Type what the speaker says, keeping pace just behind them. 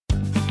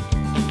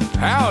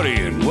Howdy,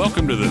 and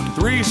welcome to the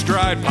Three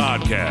Stride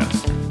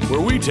Podcast,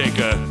 where we take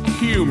a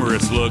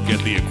humorous look at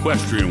the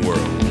equestrian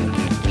world.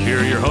 Here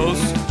are your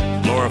hosts,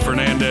 Laura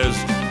Fernandez,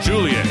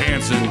 Julia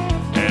Hansen,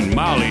 and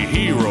Molly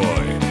Heroy.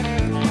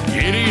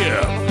 Giddy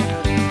up.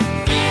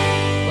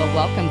 Well,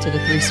 welcome to the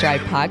Three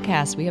Stride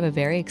Podcast. We have a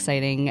very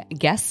exciting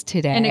guest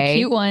today. And a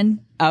cute one.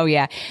 Oh,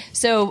 yeah.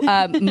 So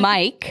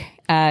Mike,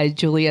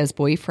 Julia's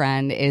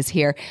boyfriend, is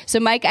here.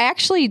 So Mike, I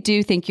actually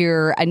do think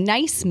you're a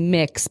nice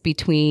mix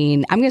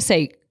between, I'm going to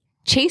say,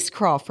 Chase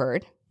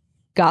Crawford,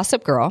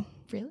 Gossip Girl.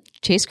 Really?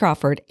 Chase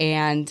Crawford,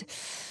 and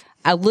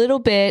a little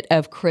bit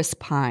of Chris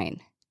Pine.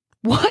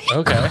 What?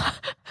 Okay.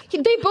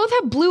 They both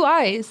have blue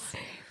eyes.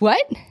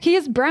 What? He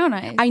has brown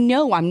eyes. I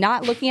know. I'm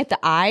not looking at the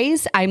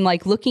eyes. I'm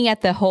like looking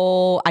at the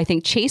whole, I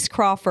think, Chase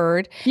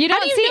Crawford. You How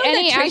don't do see know that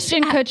any Chase-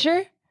 Ashton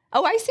Kutcher?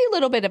 Oh, I see a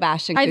little bit of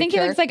Ashton Kutcher. I think he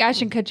looks like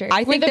Ashton Kutcher.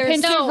 I think with a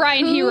there's- pinch of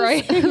Ryan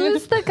Heroy.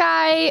 Who's the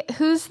guy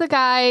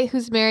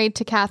who's married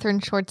to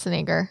Katherine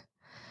Schwarzenegger?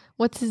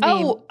 What's his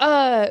name?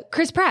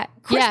 Chris Pratt.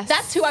 Yes.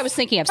 That's who I was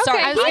thinking of.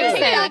 Sorry. I was gonna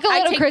say, like a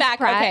little Chris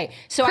Pratt. Okay.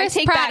 So Chris I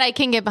take Pratt back. I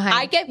can get behind.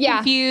 I get Yeah.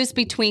 confused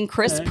between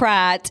Chris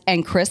Pratt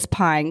and Chris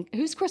Pine.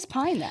 Who's Chris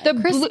Pine then? The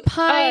Chris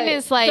Pine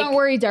is like Don't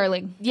worry,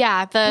 darling.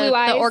 yeah, the Blue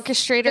eyes.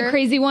 orchestrator. The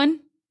crazy one.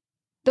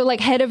 The like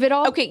head of it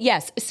all. Okay,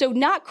 yes. So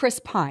not Chris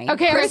Pine.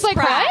 Okay, I Chris was like,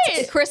 Pratt.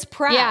 what? Chris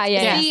Pratt. Yeah,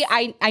 yeah, See,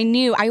 I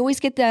knew. I always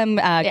get them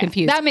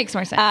confused. That makes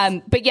more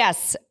sense. But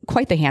yes,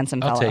 quite the handsome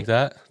fellow. I'll take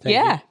that. Thank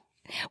Yeah. you.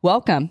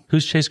 Welcome.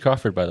 Who's Chase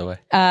Crawford, by the way?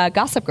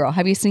 Gossip Girl.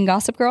 Have you seen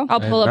Gossip Girl?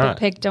 I'll pull up not. a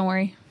pic. Don't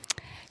worry.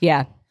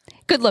 Yeah.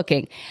 Good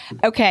looking.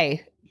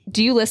 Okay.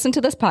 Do you listen to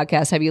this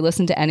podcast? Have you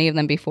listened to any of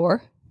them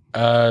before?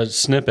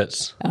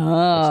 Snippets. That's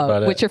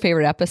about it. What's your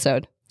favorite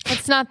episode?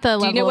 It's not the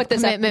level you know what of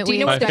this- commitment do you we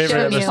know My what that expect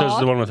favorite show from is you. episode is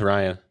the one with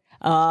Ryan.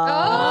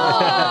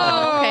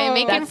 Okay,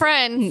 making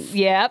friends.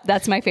 Yeah,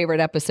 that's my favorite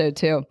episode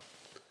too.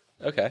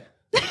 Okay.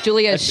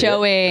 Julia is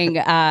showing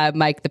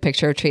Mike the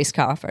picture of Chase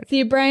Crawford. See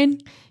you, Brian.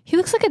 He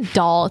looks like a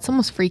doll. It's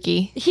almost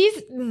freaky. He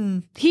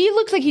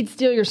looks like he'd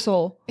steal your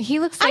soul. He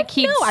looks like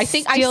he'd No, I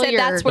think I steal said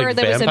your that's where Like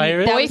there was a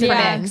vampire? that was a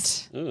boyfriend.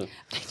 mix.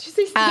 Did you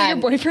say steal your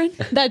boyfriend?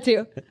 That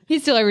too. He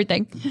steal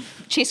everything.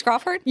 Chase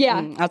Crawford?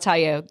 Yeah. I'll tell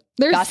you.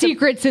 There's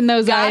secrets in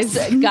those eyes.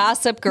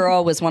 Gossip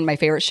Girl was one of my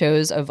favorite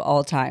shows of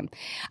all time.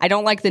 I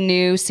don't like the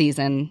new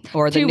season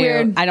or the Too new.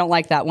 weird. I don't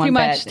like that one. Too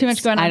much- bit. too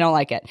much going on. I don't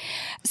like it.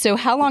 So,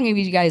 how long have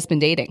you guys been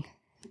dating?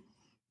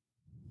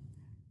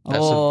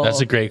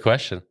 That's a great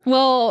question.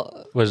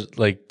 Well, Was it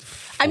like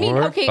I mean,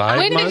 4, okay, 5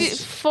 When did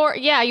months? you,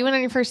 you went on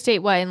your first date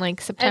what in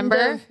like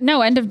September?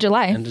 end of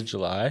July. End of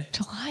July.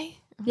 July?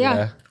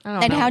 Yeah. I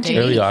don't And know. how'd you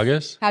Early meet?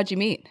 August. How'd you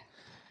meet?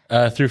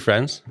 Through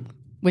friends.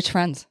 Which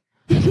friends?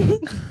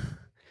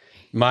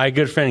 My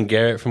good friend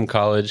Garrett from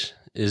college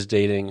is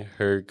dating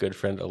her good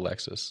friend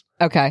Alexis.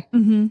 Okay.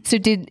 So,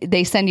 did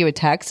they send you a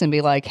text and be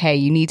like, "Hey,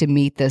 you need to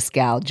meet this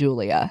gal,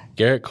 Julia"?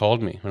 Garrett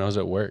called me when I was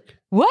at work.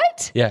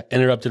 What? Yeah,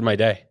 interrupted my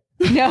day.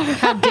 No.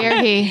 How dare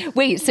he?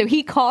 Wait, so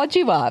he called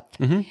you up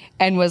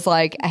and was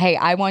like, "Hey,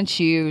 I want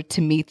you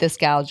to meet this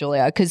gal,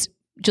 Julia." Because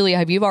Julia,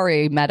 have you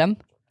already met him?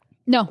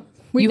 No,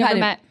 we You never hadn't-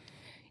 met.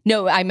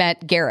 No, I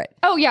met Garrett.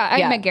 Oh yeah, I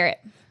Yeah. met Garrett.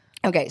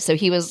 Okay, so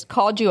he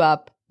called you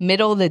up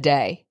middle of the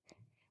day.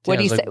 What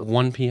do Yeah, you it say? was like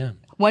 1 p.m.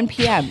 1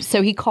 p.m.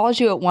 So he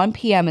calls you at 1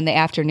 p.m. in the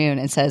afternoon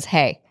and says,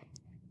 "Hey,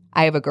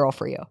 I have a girl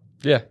for you."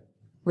 Yeah,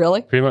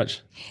 Really? pretty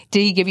much.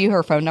 Did he give you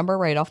her phone number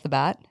right off the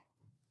bat?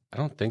 I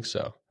don't think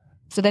so.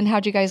 So then,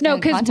 how'd you guys No, get in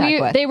because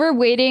contact with? they were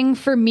waiting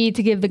for me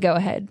to give the go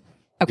ahead.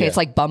 Okay, Yeah. it's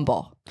like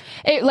Bumble.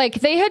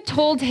 They had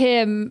told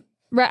him.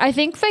 Right, I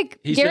think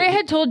He Garrett said-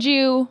 had told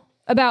you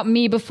about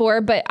me before,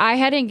 but I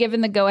hadn't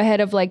given the go ahead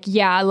of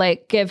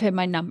give him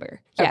my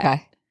number. Yeah.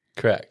 Okay.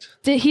 Correct.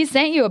 He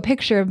sent you a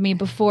picture of me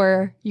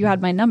before you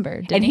had my number,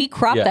 didn't And he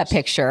cropped Yes. that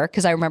picture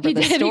because I remember He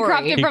the did. story. He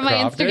cropped it He from my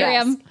cropped it?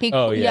 Instagram. Yes. He,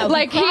 Oh, yeah. he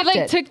Like he cropped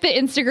it. took the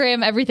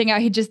Instagram, everything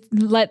out. He just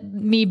let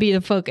me be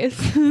the focus.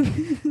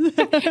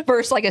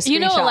 first like a screenshot. You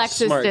know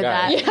Alexis Smart did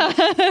guy.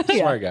 that.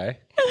 Smart guy.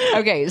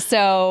 Okay,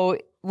 so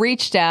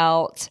reached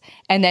out,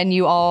 and then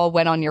you all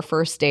went on your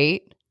first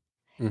date.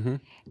 Mm-hmm.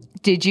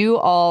 Did you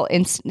all?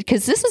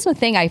 Because this is the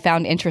thing I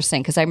found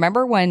interesting. Because I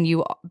remember when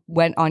you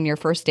went on your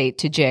first date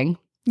to Jing,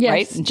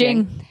 Yes, right?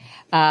 Jing.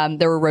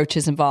 There were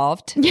roaches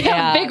involved.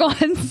 Yeah, big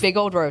ones. big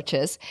old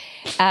roaches.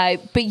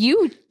 But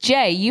you,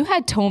 Jay, you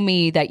had told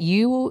me that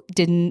you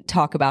didn't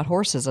talk about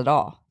horses at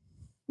all.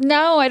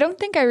 No, I don't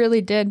think I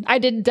really did. I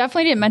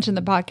definitely didn't mention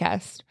the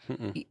podcast.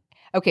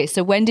 Okay,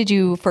 so when did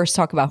you first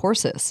talk about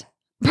horses?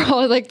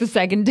 Probably like the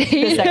second date.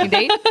 The second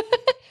date?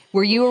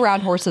 Were you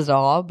around horses at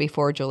all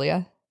before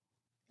Julia?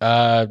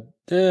 Kind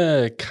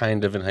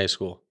of in high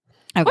school.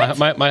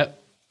 Okay.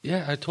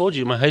 Yeah, I told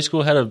you my high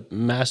school had a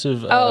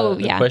massive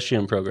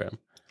equestrian program.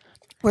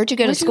 Where'd you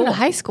go to Where'd you go school? to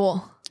high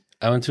school?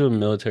 I went to a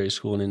military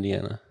school in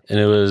Indiana, and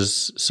it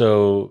was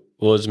it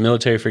was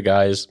military for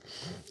guys,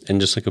 and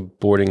just like a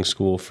boarding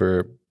school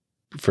for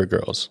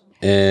girls.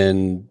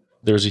 And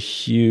there was a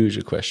huge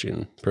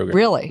equestrian program.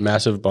 Really?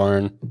 Massive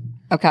barn.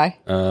 Okay.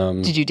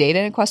 Did you date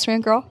an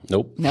equestrian girl?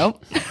 Nope.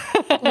 Nope.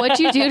 What'd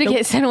you do to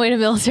get sent away to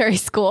military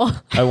school?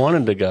 I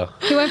wanted to go.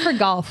 He went for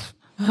golf.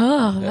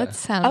 Oh, that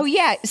sounds. Oh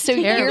yeah, so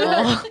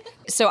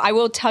so I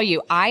will tell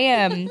you, I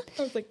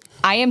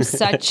am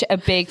such a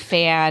big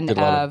fan Did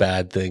a lot of of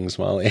bad things,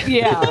 Molly.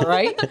 yeah,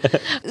 right.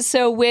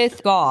 So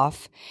with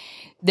golf,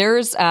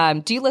 there's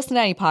do you listen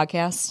to any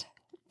podcasts?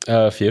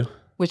 A few.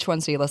 Which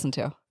ones do you listen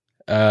to?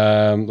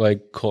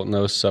 Like Colton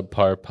O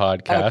Subpar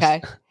podcast.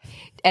 Okay.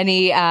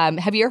 Any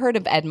have you ever heard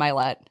of Ed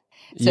Milet?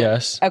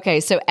 Yes. Okay,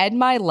 so Ed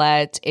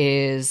Milet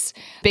is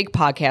big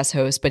podcast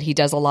host, but he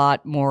does a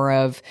lot more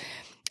of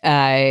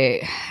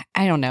I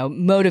don't know,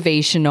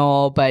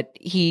 motivational, but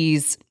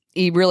he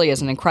really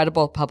is an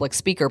incredible public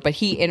speaker, but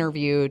he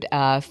interviewed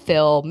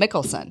Phil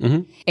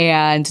Mickelson.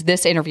 And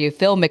this interview,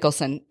 Phil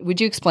Mickelson,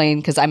 would you explain,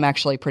 because I'm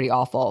actually pretty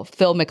awful.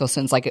 Phil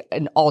Mickelson's like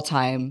an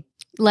all-time,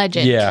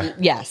 Legend. Yeah.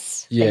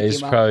 yes. Yeah, Thank you,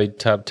 he's Mo. probably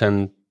top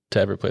 10 to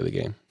ever play the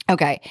game.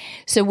 Okay.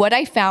 So what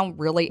I found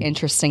really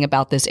interesting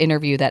about this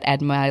interview that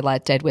Ed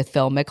Milet did with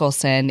Phil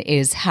Mickelson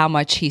is how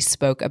much he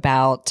spoke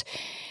about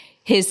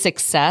his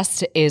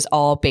success is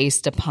all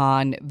based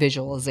upon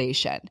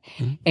visualization.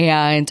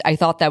 And I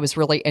thought that was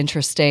really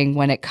interesting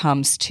when it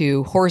comes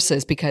to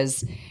horses,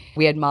 because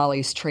we had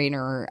Molly's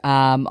trainer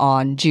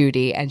on,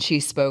 Judy, and she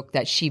spoke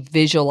that she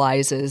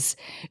visualizes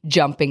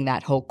jumping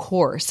that whole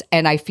course.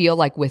 And I feel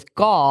like with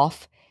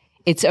golf,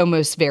 it's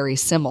almost very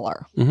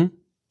similar. Do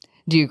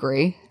you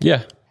agree?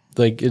 Yeah.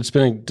 Like it's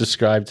been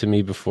described to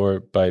me before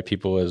by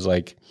people as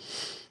like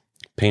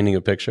painting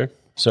a picture.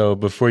 So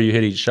before you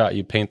hit each shot,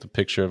 you paint the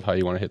picture of how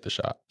you want to hit the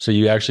shot. So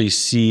you actually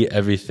see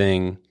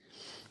everything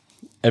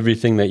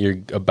that you're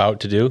about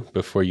to do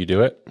before you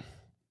do it.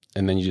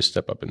 And then you just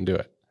step up and do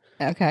it.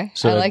 Okay.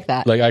 So I like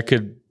that. Like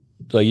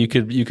you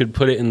could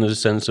put it in the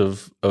sense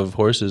of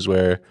horses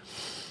where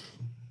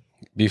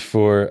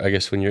before, I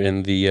guess when you're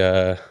in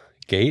the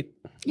gate,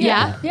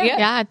 Yeah.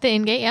 At the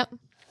in gate. Yep.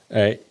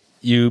 all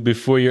right,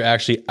 before you're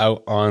actually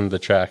out on the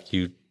track,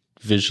 you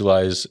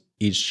visualize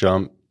each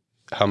jump,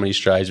 how many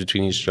strides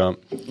between each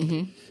jump,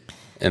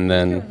 and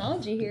then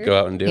go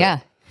out and do it. Yeah.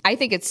 I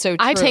think it's so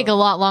true. I take a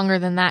lot longer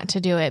than that to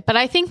do it. But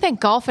I think that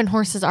golf and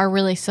horses are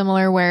really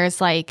similar,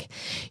 whereas like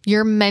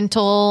your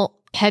mental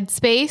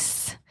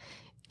headspace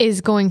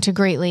is going to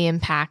greatly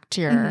impact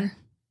your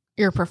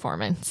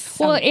performance.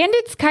 Well, and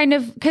it's kind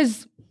of,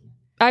 because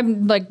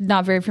I'm like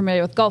not very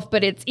familiar with golf,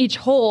 but it's each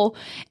hole,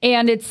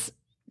 and it's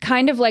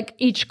kind of like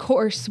each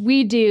course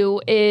we do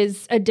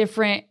is a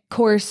different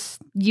course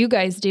you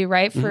guys do,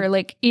 right? For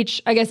like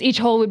each, I guess each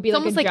hole would be It's like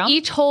almost a like jump.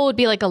 each hole would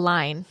be like a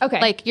line.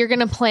 Okay. Like you're going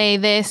to play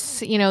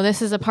this,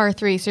 this is a par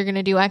 3. So you're going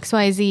to do X,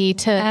 Y, Z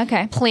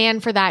to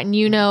plan for that. And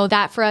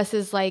that for us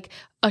is like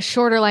a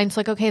shorter line. It's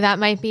like, okay, that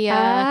might be a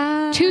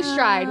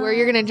 2-stride where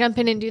you're going to jump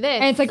in and do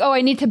this. And it's like, oh,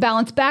 I need to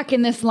balance back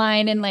in this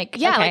line and like,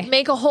 like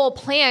make a whole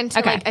plan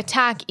to like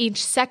attack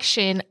each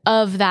section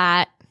of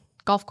that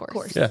golf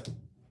course. Yeah.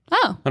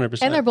 Oh.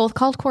 100%. And they're both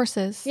called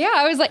courses. Yeah,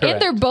 I was like, and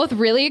they're both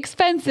really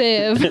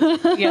expensive.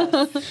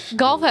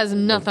 Golf has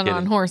nothing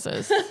on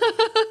horses.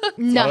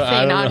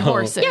 Nothing on know.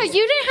 horses. Yeah, you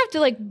didn't have to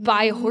like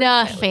buy horses.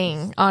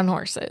 Nothing on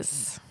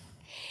horses.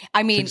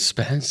 I mean,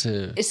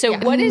 Expensive. so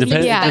what is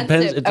Depends,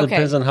 expensive? It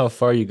depends on how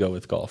far you go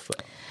with golf,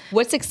 though.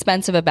 What's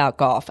expensive about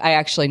golf? I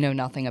actually know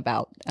nothing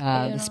about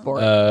the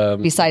sport.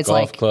 Besides golf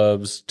like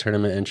clubs,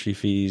 tournament entry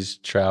fees,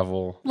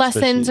 travel.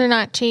 Lessons especially- are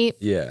not cheap.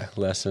 Yeah,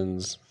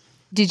 lessons.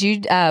 Did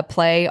you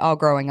play all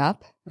growing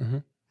up?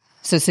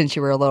 So since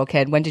you were a little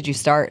kid, when did you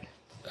start?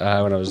 When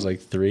I was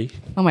like 3.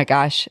 Oh my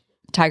gosh,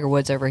 Tiger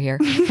Woods over here.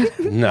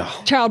 No.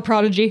 Child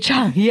prodigy.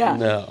 Yeah.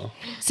 No.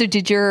 So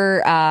did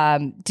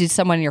did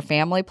someone in your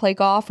family play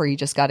golf, or you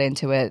just got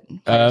into it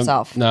by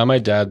yourself? No, my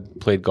dad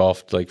played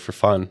golf like for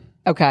fun.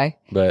 Okay.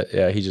 But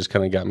yeah, he just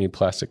kind of got me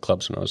plastic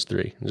clubs when I was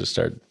 3 and just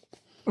started.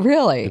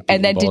 Really?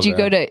 And then did balls you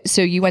go around.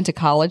 so you went to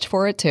college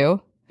for it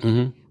too?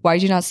 Mm-hmm. Why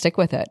did you not stick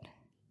with it?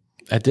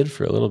 I did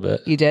for a little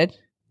bit. You did?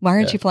 Why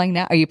aren't you playing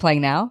now? Are you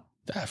playing now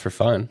For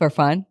fun. for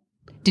fun?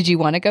 Did you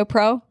want to go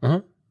pro?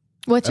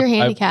 What's your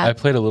handicap? I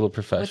played a little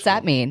professional. What's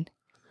that mean?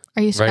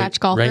 Are you a scratch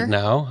golfer? Right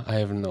now, I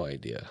have no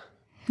idea.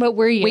 What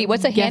were you? Wait,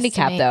 what's a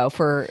handicap Guesstimate. though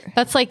for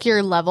That's like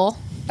your level.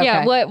 Yeah,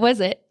 okay. what was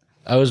it?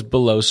 I was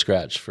below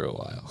scratch for a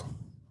while.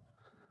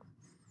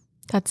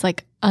 That's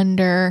like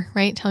under,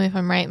 right? Tell me if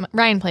I'm right.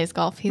 Ryan plays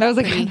golf. He's I was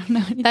like, pretty- I don't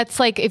know. That's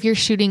like if you're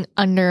shooting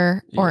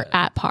under or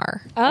at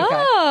par.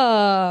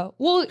 Oh,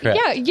 well, Correct.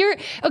 yeah, you're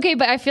okay,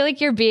 but I feel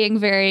like you're being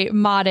very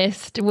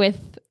modest with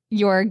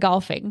your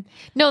golfing.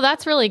 No,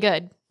 that's really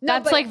good.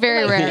 That's but, like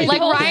very like, rare. his Like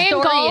whole Ryan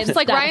story golfs, and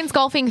like stuff. Ryan's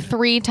golfing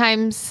 3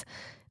 times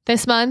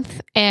this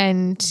month,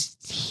 and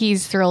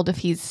he's thrilled if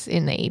he's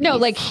in the 80s. No,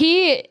 like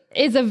he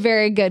is a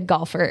very good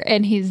golfer,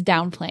 and he's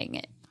downplaying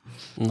it.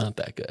 Not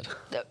that good.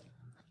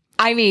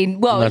 I mean,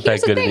 well, Not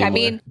here's that the good thing. anymore.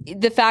 I mean,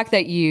 the fact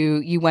that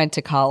you went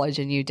to college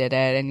and you did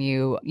it and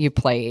you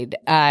played.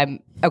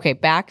 Okay,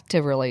 back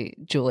to really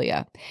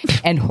Julia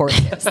and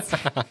horses.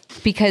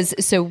 Because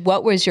so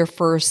what was your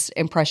first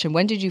impression?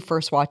 When did you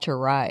first watch her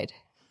ride?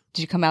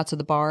 Did you come out to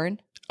the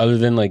barn? Other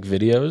than like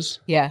videos.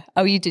 Yeah.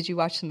 Oh, did you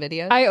watch some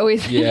videos? I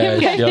always Yeah,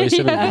 she always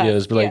sent me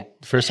videos. But like Yeah.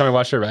 the first time I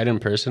watched her ride in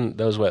person,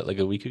 that was what, like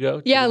a week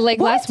ago? Yeah, like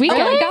last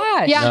weekend. Oh my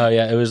gosh. Yeah. No,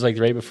 yeah, it was like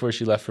right before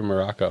she left for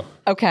Morocco.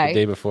 The day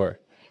Okay. before.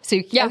 So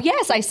Yeah. oh,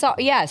 yes, I saw.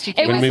 Yes, you It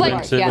came was When we like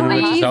went to- when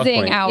we went to South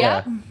freezing Point. out.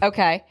 Yeah.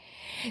 Okay.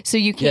 So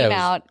you Yeah, came it was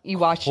out. You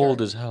watched Cold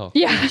her. as hell.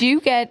 Yeah. Did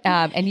you get?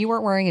 And you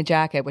weren't wearing a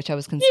jacket, which I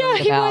was concerned Yeah,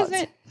 he about.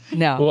 wasn't.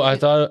 No. Well, I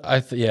thought,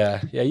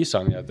 yeah, you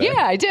saw me out there.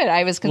 yeah, I did.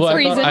 I was Well,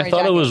 concerned. I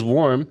thought it was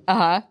warm.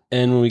 Uh-huh.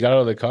 And when we got out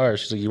of the car,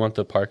 she's like, "You want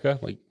the parka?" I'm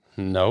like,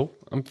 no,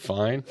 I'm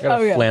fine. I got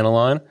Oh, a yeah. flannel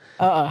on.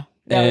 That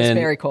was And-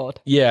 very cold.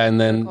 Yeah, and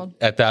then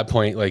at that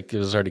point, like it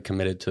was already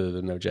committed to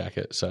the no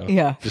jacket, so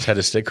Yeah. just had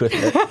to stick with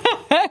it.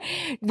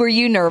 Were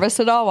you nervous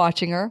at all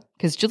watching her?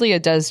 Because Julia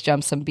does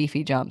jump some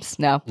beefy jumps.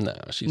 No. No,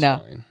 she's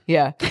No. fine.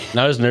 Yeah.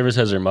 Not as nervous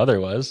as her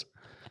mother was.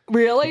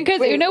 Really?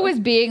 Because Una was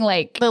being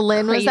like The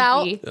Lynn was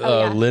out? crazy.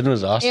 Lynn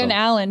was awesome. And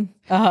Alan.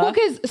 Well,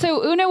 because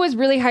so Una was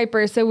really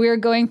hyper. So we were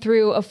going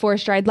through a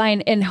 4-stride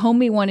line, and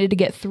Homie wanted to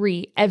get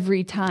 3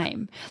 every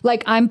time.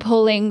 Like I'm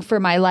pulling for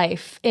my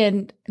life,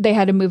 and they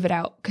had to move it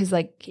out because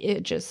like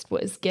it just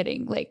was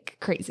getting like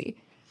crazy.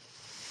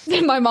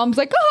 And my mom's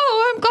like,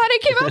 "Oh, I'm glad I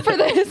came out for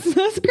this.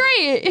 That's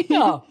great."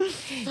 Oh.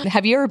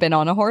 Have you ever been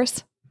on a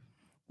horse?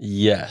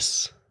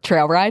 Yes.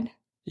 Trail ride?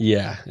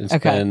 Yeah.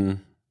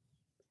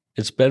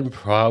 It's been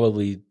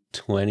probably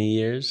 20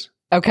 years,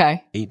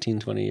 Okay. 18,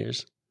 20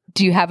 years.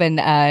 Do you have an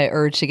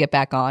urge to get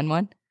back on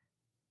one?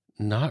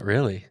 Not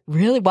really.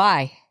 Really?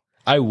 Why?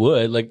 I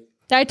would. Like,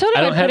 I told I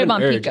him don't I have put him an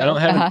on urge. Pico. I don't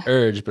have Uh-huh. an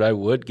urge, but I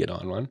would get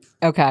on one.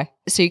 Okay.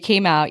 So you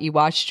came out, you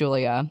watched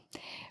Julia,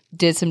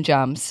 did some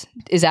jumps.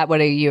 Is that what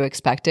you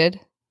expected?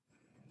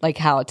 Like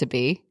how it to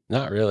be?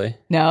 Not really.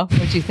 No?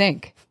 What'd you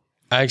think?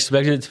 I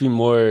expected it to be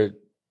more,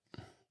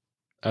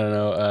 I don't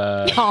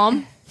know,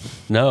 Calm.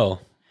 no.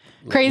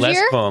 Crazier?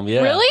 Less calm,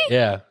 yeah. Really?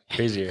 Yeah,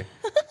 crazier.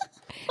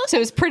 So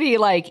it was pretty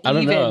like I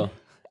don't even. know.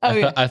 Oh,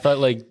 yeah. I thought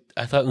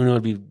Una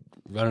would be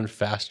running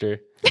faster,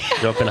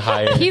 jumping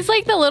higher. He's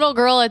like the little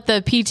girl at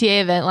the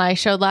PTA event I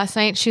showed last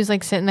night. She was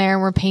like sitting there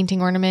and we're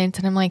painting ornaments.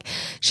 And I'm like,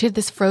 she had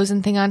this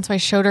Frozen thing on. So I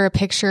showed her a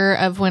picture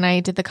of when I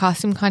did the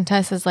costume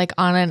contest as like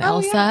Anna and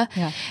Elsa.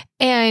 Yeah.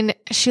 And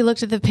she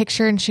looked at the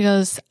picture and she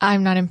goes,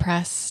 "I'm not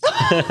impressed."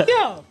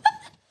 No.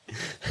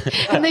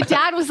 And the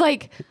dad was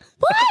like,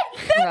 "What?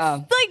 That's Yeah.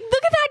 like,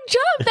 look at that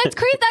jump. That's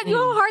crazy. That you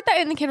know how hard that."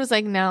 And the kid was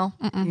like, "No."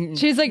 Mm-mm.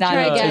 She's like, Not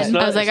 "Try at all. again." It's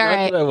not, I was like, it's all not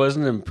right. that I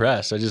wasn't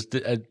impressed. I just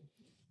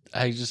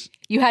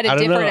You had a I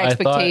don't know. different I thought-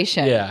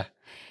 expectation. yeah.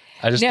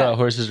 I just No. thought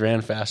horses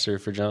ran faster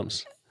for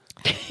jumps.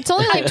 It's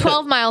only like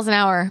 12 miles an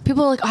hour.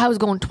 People are like, "Oh, I was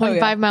going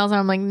 25 miles an hour."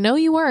 I'm like, "No,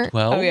 you weren't."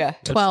 12? Oh, yeah. That's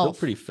still 12.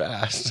 pretty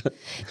fast. It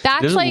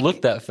That's doesn't like,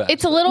 look that fast.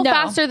 it's a little No.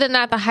 faster than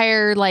that. The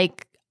higher,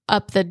 like,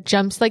 up the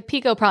jumps, like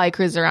Pico probably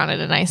cruises around at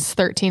a nice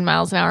 13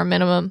 miles an hour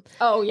minimum.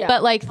 Oh yeah.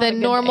 But like the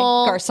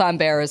normal Garcon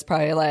Bear is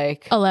probably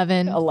like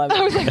 11. 11.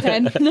 I was like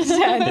 10.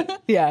 10.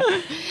 Yeah.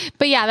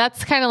 But yeah,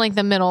 that's kind of like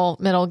the middle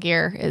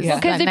gear is Yeah.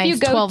 because that if nice you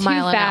go 12 too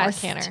mile an hour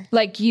fast, canter.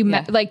 like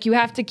Yeah. like you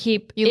have to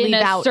keep You in leave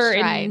a out certain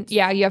strides.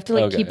 yeah, you have to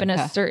like Okay. keep in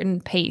a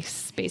certain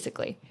pace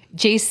basically.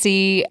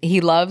 JC,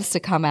 he loves to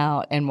come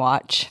out and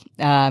watch.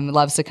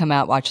 Loves to come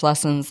out, watch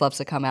lessons, loves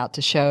to come out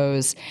to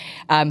shows.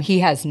 He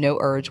has no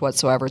urge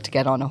whatsoever to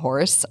get on a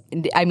horse.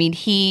 I mean,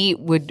 he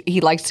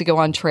likes to go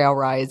on trail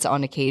rides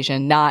on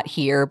occasion, not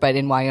here, but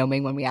in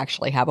Wyoming when we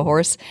actually have a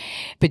horse.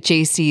 But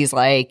JC's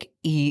like,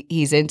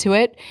 he's into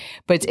it.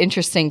 But it's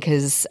interesting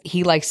because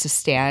he likes to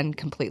stand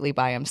completely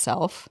by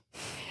himself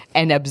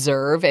and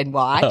observe and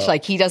watch.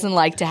 Like he doesn't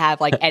like to have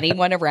like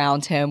anyone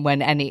around him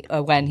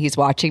when he's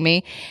watching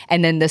me.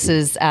 And then this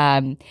is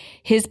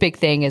his big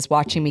thing is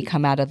watching me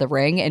come out of the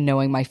ring and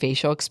knowing my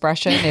facial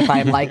expression if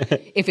I'm like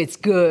if it's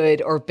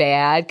good or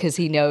bad, because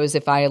he knows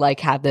if I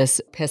like have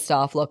this pissed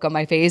off look on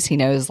my face, he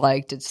knows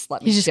like to just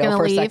let me He's just chill gonna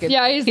for leave. a second.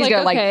 Yeah, he's like,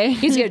 gonna okay.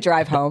 he's gonna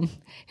drive home.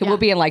 We'll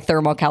be in like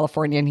Thermal,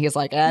 California, and he's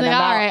like, Like, I'm all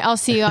out. right, I'll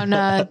see you on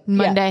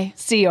Monday. Yeah.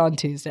 See you on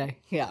Tuesday.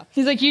 Yeah.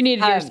 He's like, you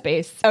needed your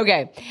space.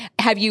 Okay.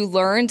 Have you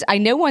learned? I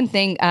know one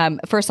thing.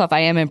 First off,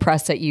 I am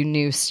impressed that you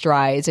knew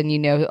strides and you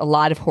know a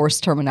lot of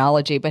horse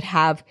terminology, but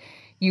have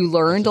you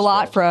learned a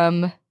lot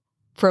from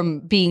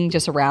being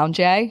just around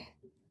Jay?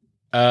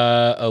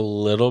 A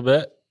little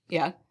bit.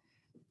 Yeah.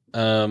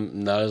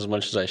 Not as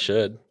much as I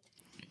should.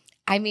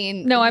 I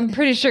mean, No, I'm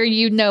pretty sure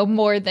you know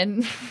more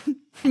than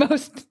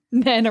most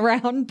men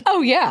around.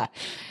 oh, yeah.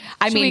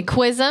 I Should mean, we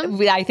quiz him?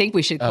 I think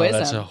we should Oh, quiz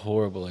that's him. a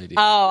horrible idea.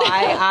 Oh,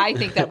 I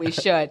think that we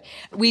should.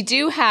 We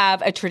do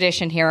have a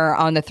tradition here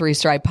on the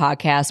 3-Stride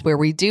podcast where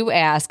we do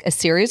ask a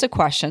series of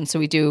questions. So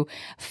we do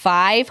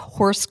 5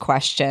 horse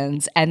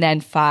questions and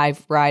then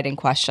 5 riding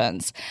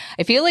questions.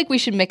 I feel like we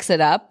should mix it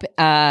up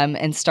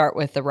and start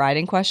with the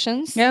riding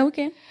questions. Yeah,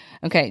 okay.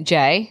 Okay,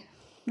 Jay.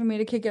 Want me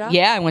to kick it off?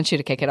 Yeah, I want you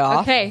to kick it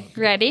off. Okay,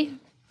 ready?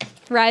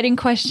 Riding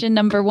question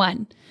number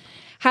 1.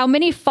 How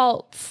many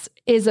faults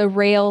is a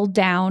rail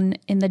down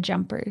in the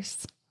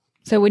jumpers?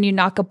 So when you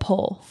knock a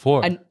pole.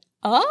 4.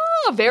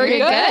 Oh, very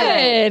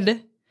good.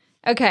 Good.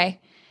 Okay.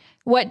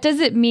 What does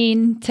it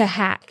mean to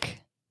hack?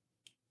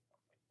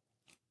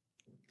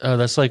 Oh,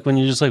 that's like when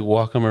you just like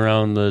walk them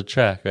around the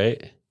track,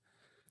 right?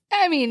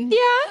 I mean, Yeah.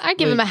 I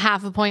give him a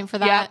half a point for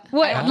that.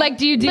 What? Like,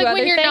 do you do Like other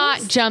when you're things?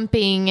 not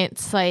jumping,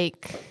 it's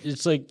like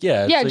It's like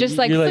yeah, Yeah, it's just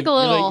like- you're like a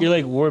little- you're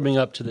like warming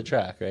up to the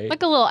track, right? a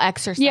little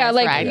exercise. Yeah,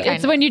 like ride, it's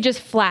kind of. when you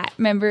just flat.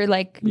 Remember,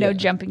 like no Yeah.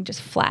 jumping,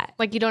 just flat.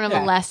 like you don't have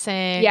a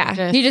lesson.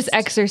 Yeah, you just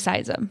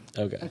exercise them.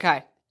 okay.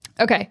 okay.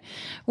 Okay.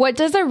 What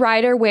does a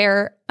rider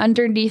wear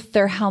underneath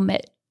their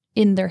helmet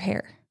in their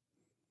hair?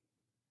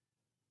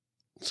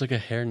 It's like a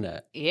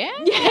hairnet, Yeah.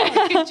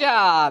 Good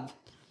job.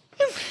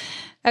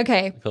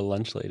 Okay. like a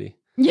lunch lady.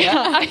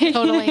 Yeah.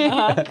 totally.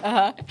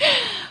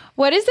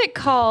 What is it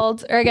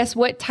called, or I guess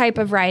what type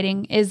of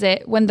riding is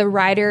it when the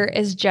rider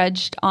is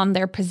judged on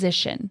their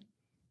position?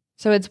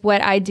 So it's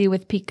what I do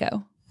with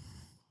Pico.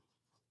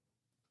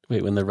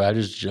 Wait, when the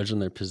riders judge on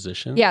their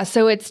position? Yeah,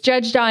 so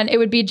it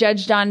would be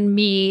judged on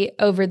me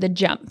over the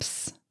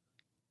jumps.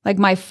 Like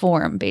my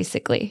form,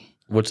 basically.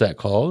 What's that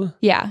called?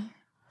 Yeah.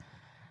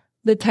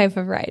 The type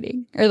of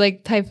riding. Or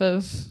like type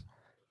of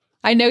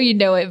I know you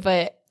know it,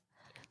 but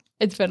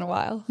it's been a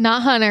while.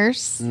 Not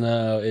hunters.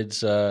 No,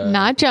 it's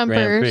Not Grand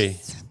Prix.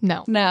 jumpers.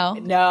 No. No.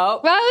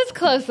 No. Well, it's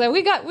close though.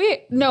 We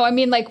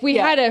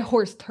had a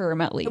horse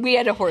term at least. We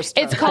had a horse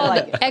term. It's I called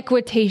like it.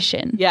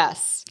 equitation.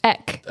 Yes.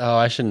 Eck. Oh,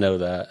 I should know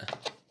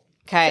that.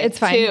 Okay. It's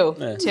fine.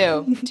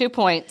 2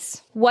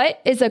 points. What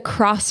is a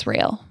cross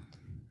rail?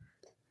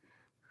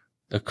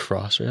 A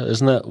cross rail?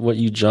 Isn't that what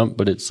you jump,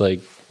 but it's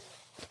like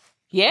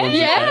Yeah.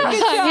 Yeah, Good he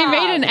job.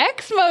 made an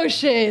X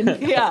motion.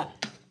 Yeah.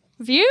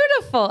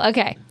 Beautiful.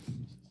 Okay.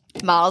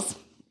 Miles.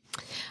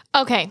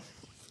 Okay.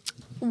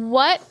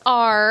 What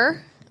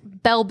are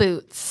bell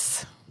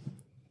boots?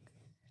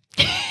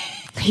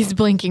 He's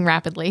blinking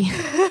rapidly.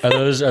 are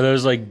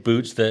those like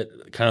boots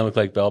that kind of look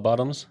like bell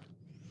bottoms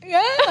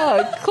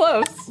Yeah.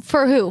 Close.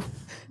 For who?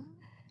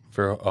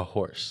 for a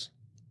horse?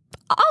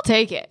 I'll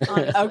take it.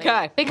 honestly.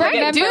 Okay. They kind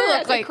of do Remember-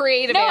 look like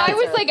creative. No, I answer.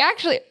 was like,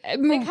 actually, They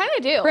kind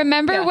of do.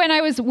 remember Yeah.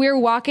 when we were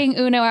walking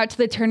Uno out to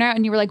the turnout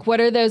and you were like, what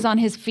are those on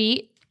his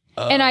feet?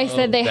 And I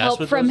said they that's help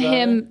what from those are?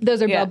 him.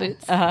 Those are Yeah. bell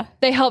boots. Uh-huh.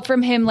 They help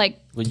from him, like,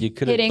 Well, you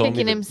could have Hitting- told me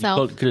Picking that-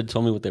 himself. You could have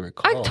told me what they were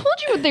I called. told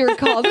you what they were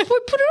called. That's why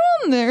I put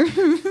it on there.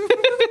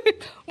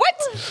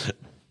 What?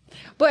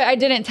 But I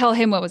didn't tell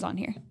him what was on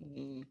here.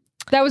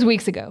 That was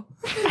weeks ago.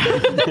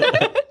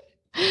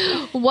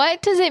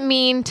 What does it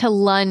mean to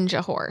lunge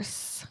a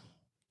horse?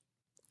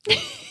 I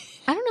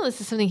don't know.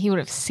 This is something he would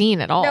have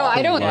seen at all. No,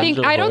 I don't Lunge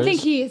think. a I don't horse?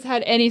 think he's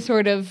had any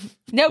sort of.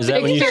 No, Is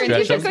that when you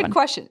experience. stretch It's a them? good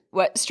question.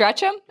 What?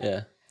 Stretch them?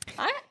 Yeah.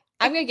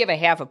 I'm going to give a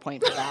half a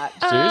point for that.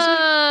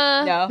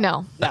 Seriously? No.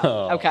 No. No.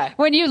 Oh. Okay.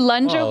 When you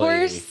lunge a Golly.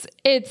 horse,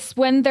 it's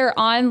when they're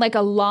on like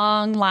a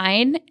long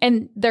line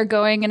and they're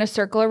going in a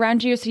circle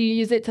around you. So you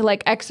use it to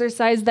like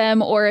exercise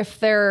them, or if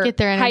they're Get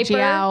their energy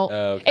hyper, out.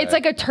 Okay. It's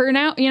like a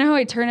turnout. You know how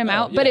I turn them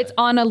out, but yeah. it's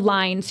on a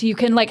line, so you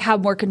can like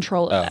have more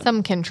control of them.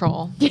 Some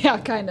control. Yeah,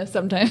 kind of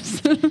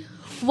sometimes.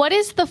 What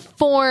is the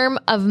form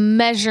of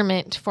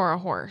measurement for a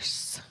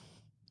horse?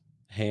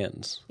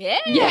 hands. Yeah.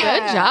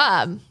 Good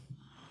job.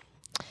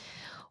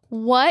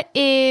 What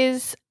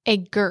is a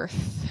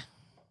girth?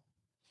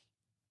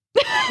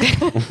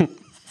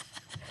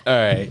 All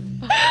right.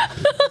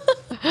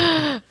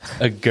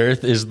 A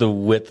girth is the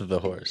width of the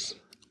horse.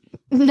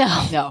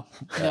 No. No.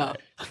 No.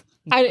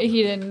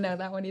 He didn't know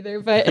that one either,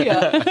 but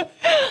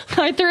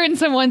I threw in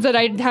some ones that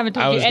I haven't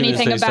I told you was going to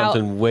anything say about.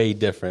 something way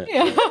different.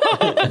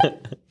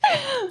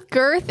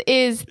 Girth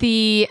is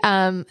the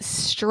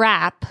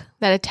strap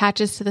that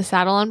attaches to the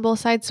saddle on both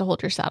sides to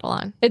hold your saddle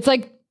on. It's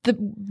like the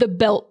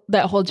belt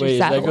that holds Wait, your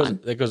saddle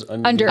that on. goes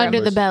Under the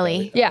horse's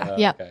belly. Yeah. Oh,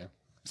 Yep. okay.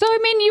 So I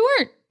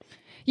mean,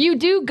 you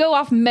do go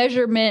off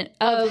measurement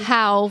of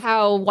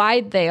How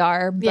wide they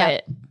are,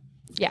 but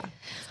yeah,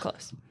 it's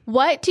close.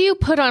 What do you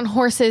put on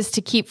horses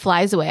to keep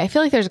flies away? I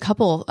feel like there's a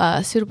couple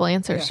suitable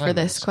answers for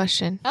this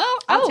question. Oh,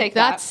 I'll take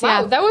that's that.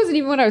 Wow, yeah. that wasn't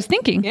even what I was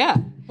thinking. Yeah.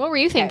 What were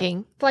you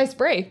thinking? Fly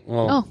spray.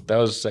 Well, that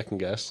was a second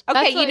guess. Okay,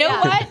 That's you what- know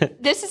yeah.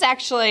 what? This is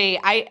actually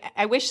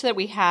I wish that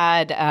we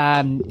had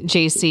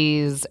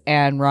JC's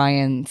and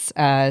Ryan's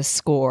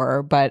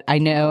score, but I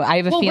know I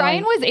have a Well, feeling.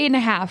 Ryan was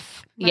 8.5.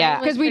 Yeah.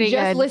 was because we pretty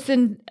just good.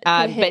 listened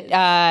to his.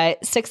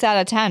 but 6 out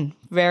of 10,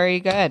 very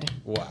good.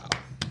 Wow.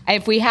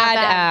 If we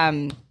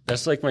had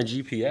That's like my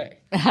GPA.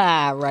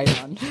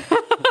 right on.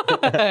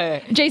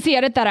 JC,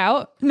 edit that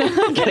out. No,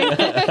 I'm kidding.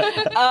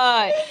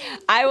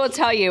 I will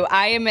tell you,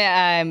 I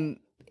am.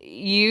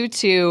 You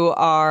two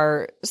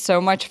are so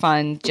much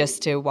fun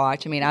just to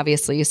watch. I mean,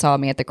 obviously, you saw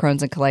me at the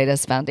Crohn's and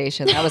Colitis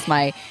Foundation. That was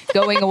my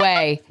going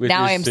away. With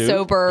now your I am soup?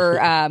 sober.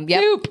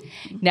 Yep.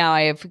 Now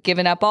I have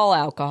given up all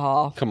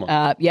alcohol. Come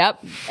on.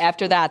 Yep.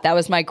 After that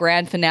was my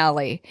grand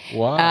finale.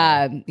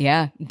 Why?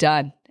 Yeah.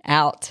 Done.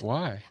 Out.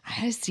 Why?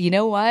 You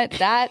know what?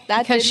 That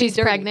Because did me she's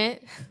dirty.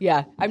 pregnant.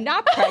 Yeah, I'm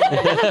not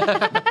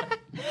pregnant.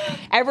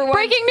 Everyone,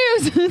 Breaking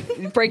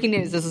news. breaking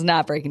news. This is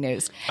not breaking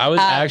news. I was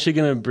actually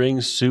gonna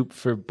bring soup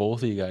for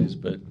both of you guys,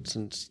 but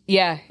since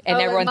Yeah, and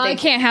everyone Molly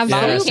thinks can't have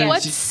Yeah, soup. since-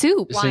 What's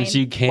soup? since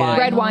you can't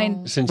Red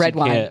wine. since Red you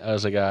wine. can't, I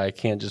was like, I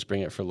can't just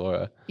bring it for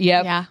Laura.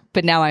 Yep. Yeah.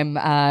 But now I'm.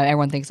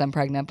 Everyone thinks I'm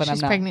pregnant, but She's I'm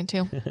not. pregnant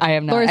too. I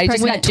am not. Laura's I just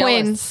pregnant got with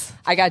jealous. twins.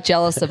 I got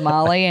jealous of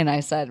Molly, and I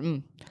said,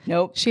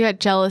 "Nope." She got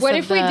jealous. What of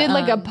if we the, did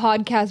like a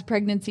podcast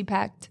pregnancy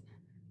pact?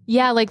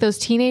 Yeah, like those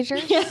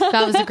teenagers.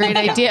 That was a great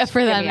idea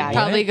for them. Yeah.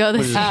 Probably go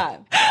this.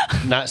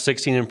 Not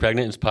 16 and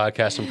pregnant, it's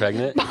podcast and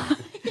pregnant.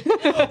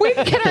 We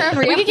could get our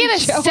We could get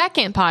a show.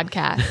 second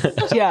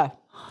podcast Yeah.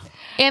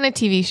 and a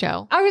TV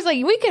show. I was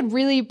like, we could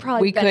really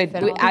probably We could.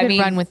 benefit I could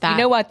mean, run with that. You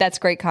know what? That's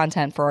great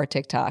content for our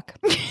TikTok.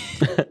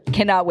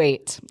 Cannot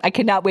wait. I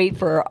cannot wait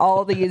for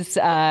all these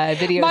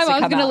videos. My to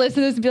mom's come gonna out. listen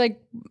to this and be like,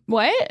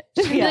 what?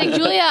 Like,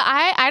 Julia,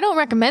 I don't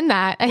recommend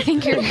that. I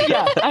think you're.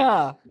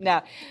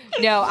 No.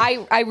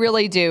 I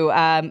really do.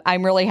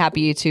 I'm really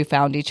happy you two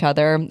found each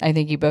other. I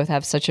think you both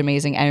have such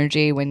amazing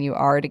energy when you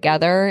are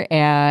together,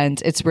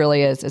 and it's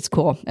really is. It's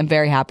cool. I'm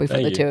very happy for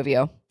Thank the you. two of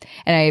you,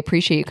 and I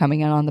appreciate you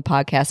coming in on the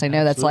podcast. I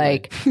know that's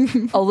like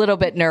a little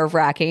bit nerve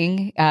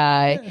wracking.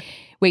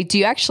 Wait, do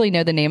you actually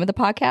know the name of the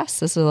podcast?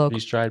 This is a little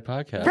Three Stride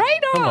Podcast. right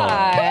on.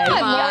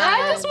 Come on.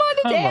 I just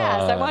wanted to Come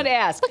ask. I on. wanted to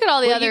ask. Look at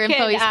all the Well, other you info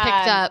can, he's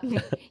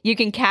picked up. You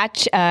can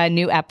catch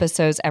new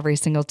episodes every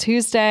single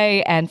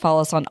Tuesday and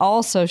follow us on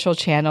all social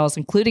channels,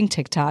 including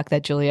TikTok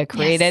that Julia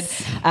created,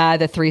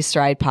 the Three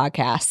Stride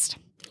Podcast.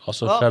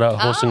 Also, shout out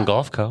Holston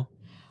Golf Co.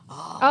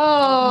 Oh,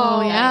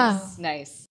 Oh yeah. Nice.